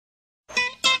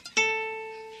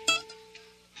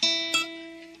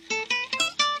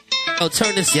Oh,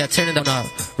 turn this, yeah, turn it on up.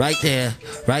 Right there,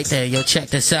 yo, check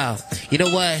this out. You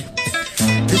know what?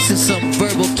 This is some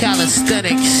verbal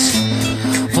calisthenics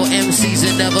for MCs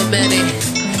and never many.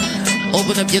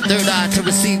 Open up your third eye to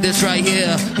receive this right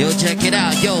here. Yo, check it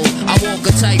out. Yo, I walk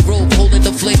a tightrope, holding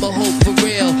the flame of hope for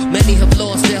real. Many have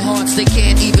lost their hearts, they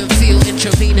can't even feel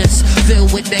intravenous.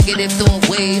 Filled with negative thought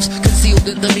waves, concealed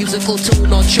in the musical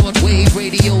tune on shortwave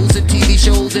radios and TV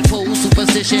shows and pose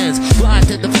superstitions.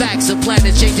 Blind to the facts of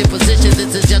planets changing positions.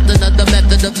 This is just another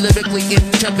method of lyrically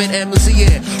intrepid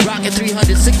MCing. Rocking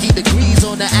 360 degrees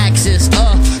on the axis.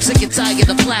 Sick and tired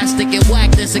of plastic and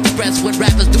whackness expressed when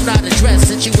rappers do not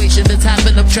address situation that's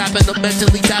happening. I'm trapping them,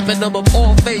 mentally tapping them of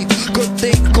all faith. Good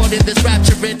thing caught in this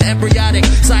rapturing, embryonic,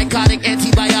 psychotic,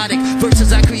 antibiotic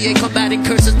verses I create, combating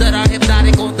curses that are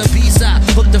hypnotic. On the B-side,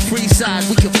 hook the free side,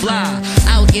 we can fly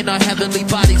out in our heavenly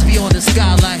bodies beyond the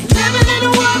skylight. Living in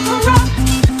a world corrupt,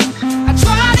 I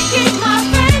try to keep my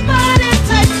faith, but it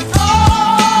takes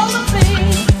all of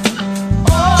me,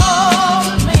 all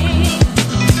of me.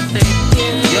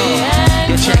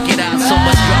 Yo, check it out, so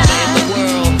much drama in the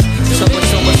world, so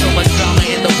much drama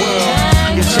in the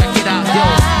world. Yo, check it out, yo,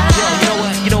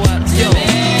 you know what, yo,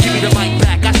 give me the mic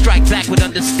back, I strike back with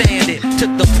understanding, to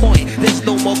the point, there's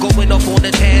no more going off on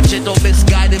a tangent or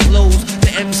misguided blows.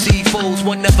 The MC foes,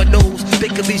 one never knows, they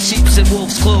could be sheeps in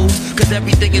wolf's clothes, cause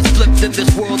everything is flipped in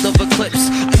this world of eclipse.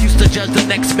 I used to judge the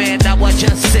next man, now I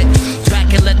just sit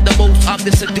back and let the most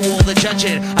omniscient do all the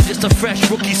judging. I'm just a fresh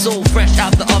rookie soul, fresh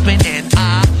out the oven, and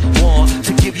I want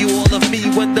to give you all of me.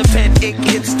 When the pen ink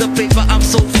hits the paper, I'm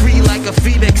so free like a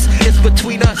phoenix. It's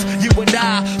between us, you and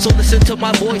I, so listen to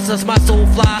my voice as my soul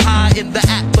fly high in the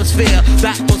atmosphere. The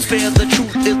atmosphere, the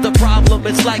truth is the problem.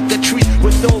 It's like a tree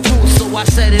with no roots, so I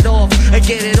set it off and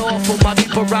get it off for my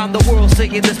people around the world,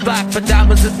 singing this black for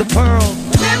diamonds and the pearls.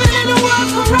 Living in a world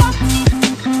corrupt,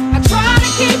 I try to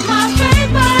keep my faith,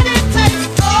 but it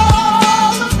takes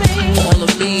all of me, all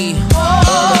of me,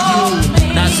 all of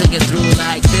you, not singing through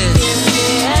like this.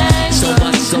 So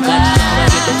much drama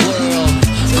in the world,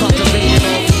 cultivating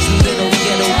all these little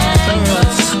ghetto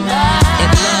birds.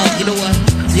 And love, you know what?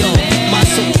 Yo, my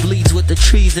soul bleeds with the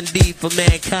trees indeed for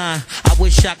mankind. I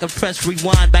wish I could press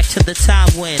rewind back to the time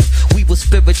when we were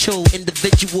spiritual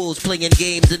individuals playing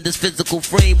games in this physical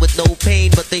frame with no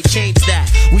pain, but they changed that.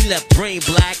 We left brain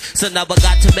black, so now I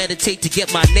got to meditate to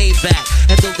get my name back.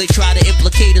 And though they try to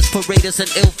implicate us, parade us, and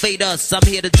ill-fate us, I'm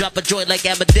here to drop a joint like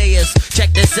Amadeus.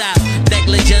 Check this out,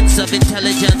 negligence of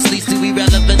intelligence leads to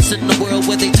irrelevance in the world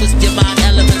where they twist your mind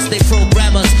elements. They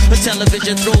program us, a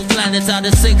television throws planets out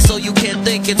of sync so you can't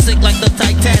think and sink like the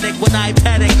Titanic. When I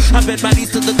panic, I bend my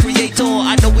knees to the creator.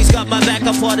 I know he's got my back,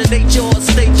 I'm part of nature.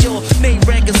 State your name,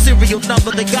 rank, and serial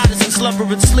number. They got us in slumber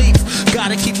and sleep.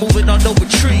 Gotta keep moving on, no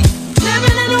retreat.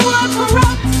 Living in a world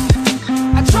corrupt,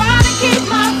 I try to keep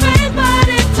my faith.